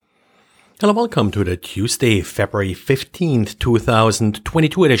Hello, welcome to the Tuesday, February 15th,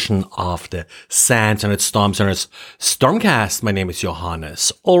 2022 edition of the SANS and Storm Center's StormCast. My name is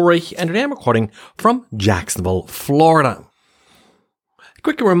Johannes Ulrich, and today I'm recording from Jacksonville, Florida.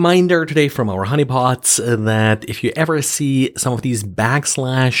 Quick reminder today from our honeypots that if you ever see some of these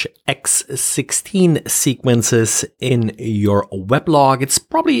 \X16 sequences in your weblog, it's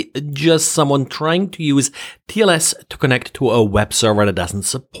probably just someone trying to use TLS to connect to a web server that doesn't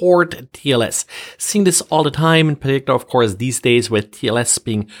support TLS. Seeing this all the time, in particular, of course, these days with TLS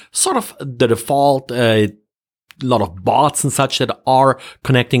being sort of the default, a lot of bots and such that are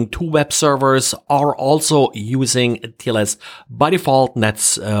connecting to web servers are also using TLS by default, and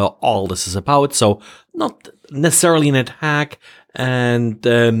that's all this is about. So not necessarily an attack, and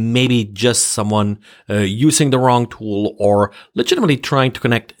maybe just someone using the wrong tool or legitimately trying to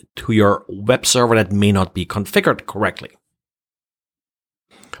connect to your web server that may not be configured correctly.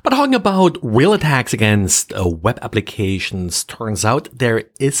 But talking about real attacks against web applications, turns out there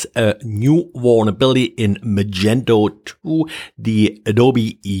is a new vulnerability in Magento 2, the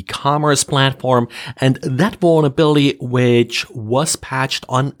Adobe e-commerce platform. And that vulnerability, which was patched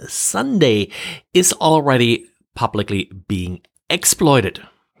on Sunday, is already publicly being exploited.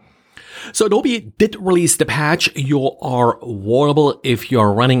 So Adobe did release the patch. You are vulnerable if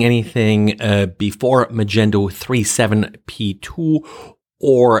you're running anything before Magento 3.7p2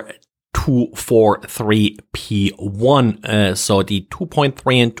 or 2.4.3p1. So the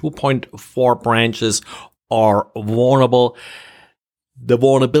 2.3 and 2.4 branches are vulnerable. The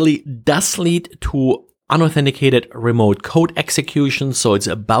vulnerability does lead to unauthenticated remote code execution, so it's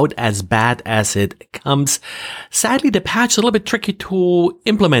about as bad as it comes. Sadly, the patch is a little bit tricky to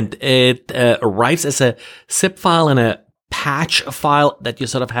implement. It arrives as a zip file and a patch file that you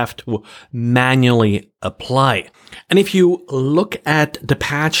sort of have to manually apply. And if you look at the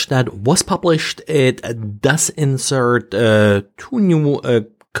patch that was published, it does insert two new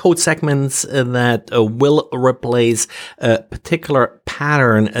code segments that will replace a particular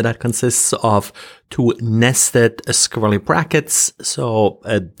pattern that consists of two nested squirrely brackets. So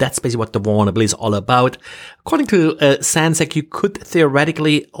that's basically what the vulnerability is all about. According to SANSEC, you could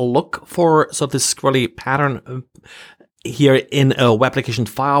theoretically look for sort of this squirrely pattern here in a web application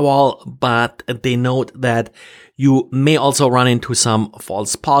firewall, but they note that you may also run into some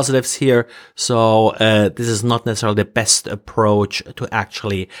false positives here. So this is not necessarily the best approach to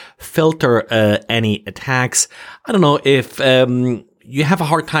actually filter any attacks. I don't know if you have a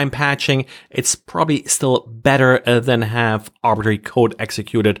hard time patching. It's probably still better than have arbitrary code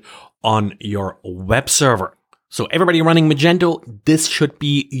executed on your web server. So everybody running Magento, this should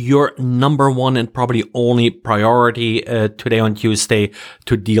be your number one and probably only priority today on Tuesday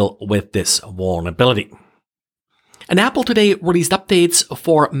to deal with this vulnerability. And Apple today released updates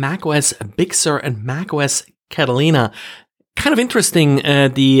for macOS Big Sur and macOS Catalina. Kind of interesting,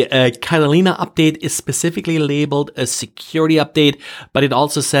 the Catalina update is specifically labeled a security update, but it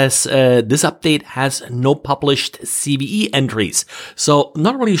also says this update has no published CVE entries. So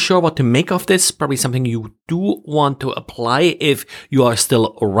not really sure what to make of this. Probably something you do want to apply if you are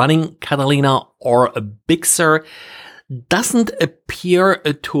still running Catalina or Big Sur. Doesn't appear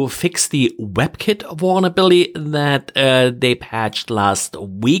to fix the WebKit vulnerability that they patched last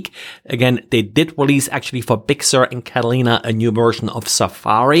week. Again, they did release actually for Big Sur and Catalina a new version of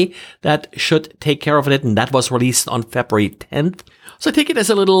Safari that should take care of it, and that was released on February 10th. So take it as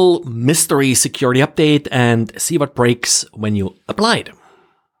a little mystery security update and see what breaks when you apply it.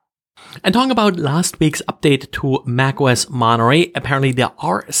 And talking about last week's update to macOS Monterey, apparently there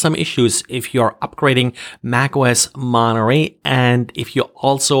are some issues if you're upgrading macOS Monterey and if you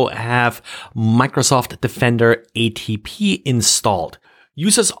also have Microsoft Defender ATP installed.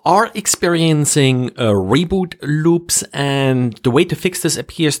 Users are experiencing reboot loops, and the way to fix this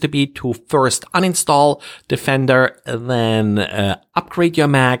appears to be to first uninstall Defender, then upgrade your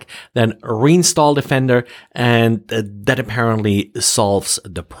Mac, then reinstall Defender, and that apparently solves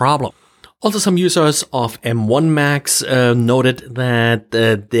the problem. Also, some users of M1 Macs noted that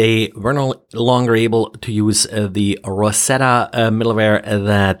they were no longer able to use the Rosetta middleware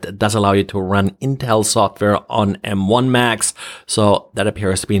that does allow you to run Intel software on M1 Macs. So that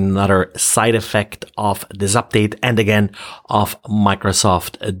appears to be another side effect of this update, and again of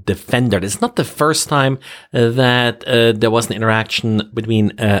Microsoft Defender. It's not the first time that there was an interaction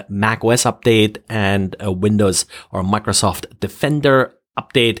between a Mac OS update and a Windows or Microsoft Defender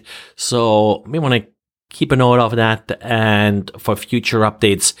update, so we want to keep a note of that, and for future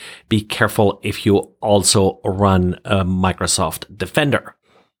updates, be careful if you also run Microsoft Defender.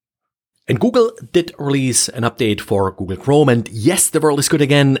 And Google did release an update for Google Chrome. And yes, the world is good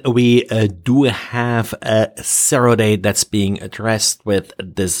again. We do have a zero date that's being addressed with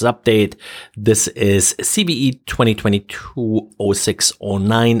this update. This is CVE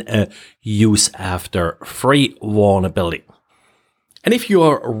 2022-0609, a use after free vulnerability. And if you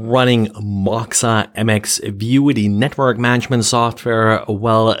are running Moxa MX View, the network management software,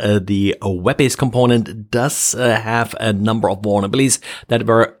 well, the web-based component does have a number of vulnerabilities that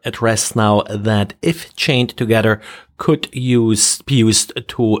were addressed now that, if chained together, could be used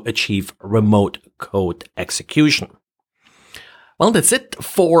to achieve remote code execution. Well, that's it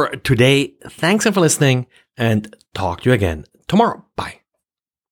for today. Thanks for listening, and talk to you again tomorrow. Bye.